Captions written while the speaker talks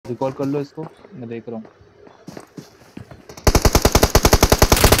Recall कर लो इसको, मैं देख रहा हूँ।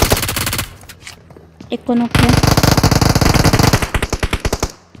 एक को नॉक किया।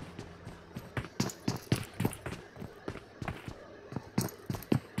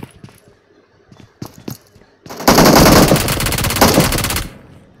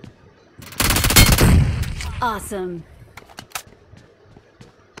 Awesome.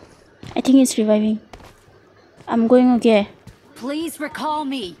 I think it's reviving. I'm going again. Please recall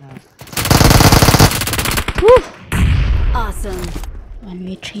me. Woo! Awesome.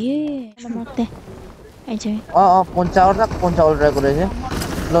 1v3. Lamate. Ay jay. পঞ্চাউল try করেছে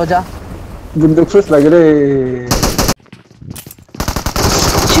লো যা কিন্তু ফ্রেশ লাগে রে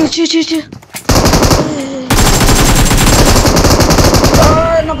Chu.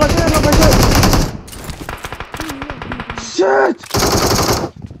 no pasé shit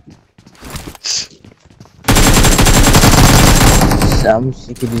Sam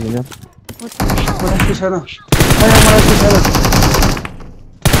sikit dia mana sih sana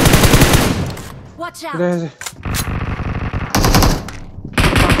Watch out. Udah.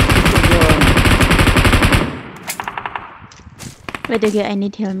 Wait again, I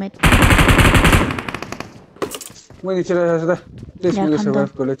need helmet. Mau ni cerah sudah. Please Ya, mau come survive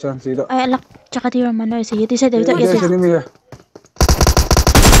down. kalau chance itu. Ay alak. Tsaka tira man ay sige. Tisa dito. Dia Yes. sini ya.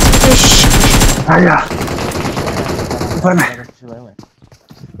 Ish. Ayah. Mana?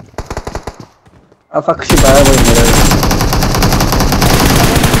 Apa sih bahaya boleh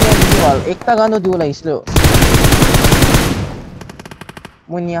एकटा गानो दिउ लागिसलो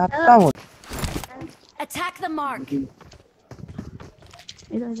मुनि हत्ता हो Attack the mark.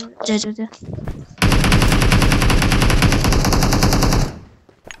 Ja.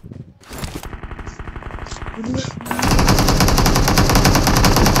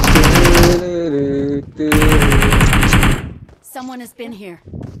 Someone has been here.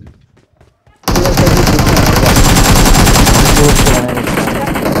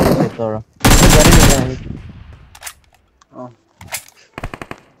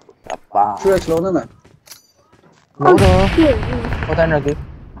 apa Sudah slow na. Hotan lagi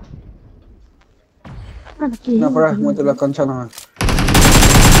Na para mo tula kansa na.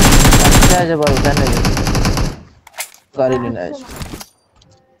 saya aja baru hotan lagi kali ini aja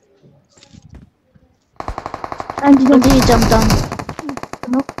Andy jump down.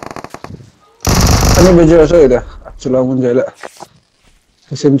 Ano medyo sa ida. Sula mo jala.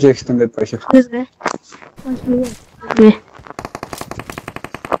 SMG extended pa siya.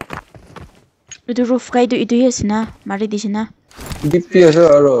 Itu roof kay itu yes na. Mari di sina. DPS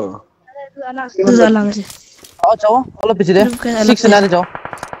aro. Itu lang kasi. oh जाओ অলপ পিছে দে 6 না যাও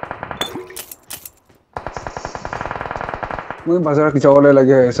Mo bazar ki chawale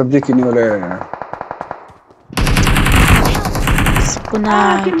lage sabji kini wale. Kuna.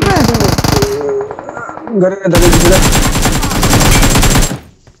 Gare na dali dila.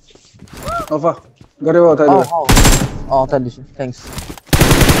 Alpha. Gare wa tadi. oh tadi thanks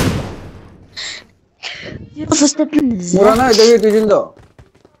First step. Murana dagi tujindo.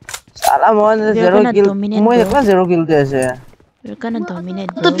 salah mau zero gonna kill dominate, mau bro. ekla zero kill dia aja We're gonna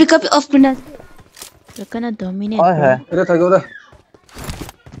dominate. To Bro. pick up off Puna. We're gonna dominate. oh Bro. है Ida tayo da.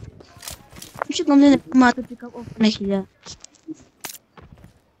 You should normally come to pick up off Puna here.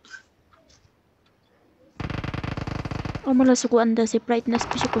 Oh mala suku anda si brightness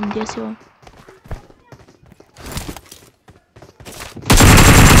pa siya dia siya.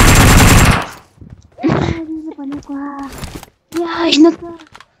 Yeah, it's not.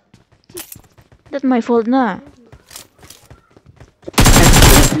 That's my fault na.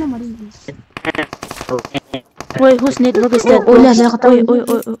 Wait, whose network is that? Oh, la, la, katawa.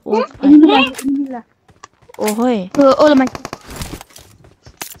 Oh, hoy. Oh my.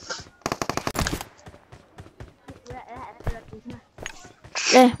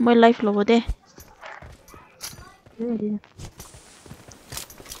 May life lobo de.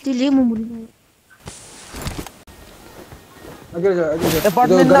 Dili mo muli. Agak aja.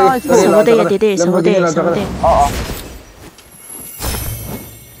 apartment na इसको Sabote ya dede, sabote. oh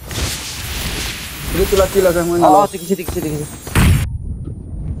Ini tu laki lah sama oh nalo. sedikit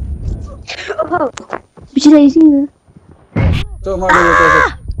Bicara isi. So mau dia tu.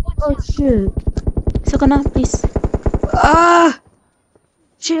 Oh shit. So kana, please. Ah.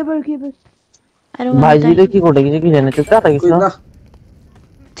 Shiver giver. I don't want भाई to ji die. की कोटे की जाने तो क्या था Kuit Kisna na.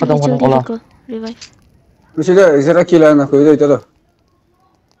 Patong ko ng Jolly, ulo. go. Revive. Mesti dia isara kila na ko itu tu.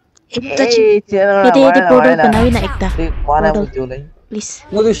 Ite portal panawi na ekta. mana Portal. muncul lagi Please.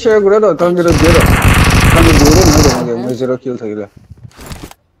 Mo di share gura do tang gura zero. Tang gura na do mo zero kill thagila.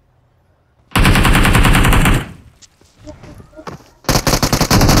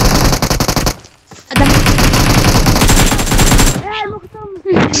 Adam.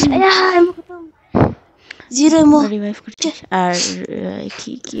 Zero mo. Revive করছি আর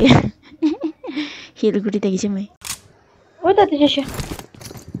কি hill গুটি দেখেছি মই ওই তো শেষে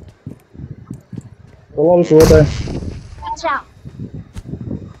Tolong suruh teh. Watch out.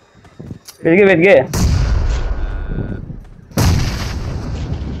 Wait ke.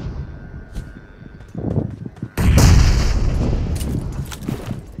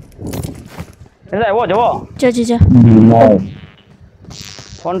 Đây wo jawo. 저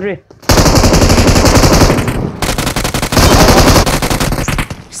Foundry.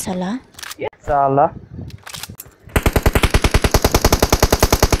 Salah. Salah.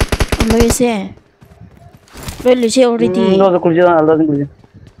 Lo ese. Lo luché already. No, kurja Allah din kurja.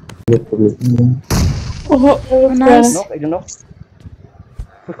 Nice. No, ekjon no.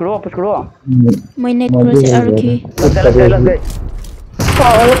 Push karo. Moi net kruise arki. Let's go.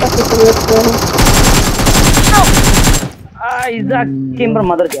 Isaac Kimber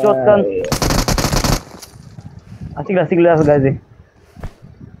mother chotan. Asik lah guys.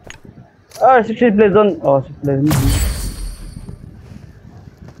 She plays on. Oh, she plays.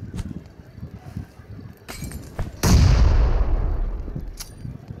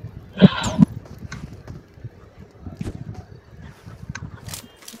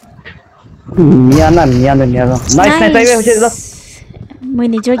 Miana. Nice. Moi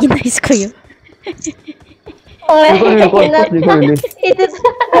ni jogi nice koyo. Itu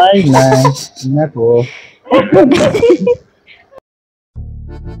Nice. Enak loh.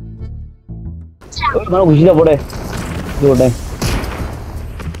 Mana घुसिला पड़े दो time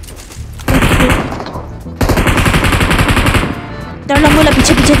Tolong mula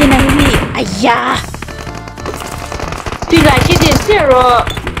picture din na hindi. Aya. 对吧？这点zero。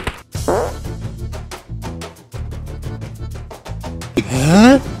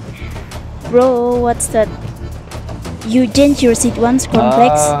 Bro, what's that? You change your seat once,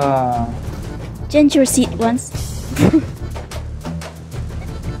 complex. Change your seat once.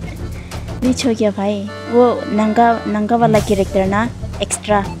 Which हो गया भाई? वो नंगा वाला character ना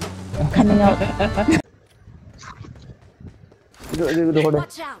extra coming out.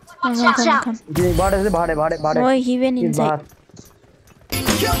 Watch out. Come. Watch out. बाहर Oh, he went inside.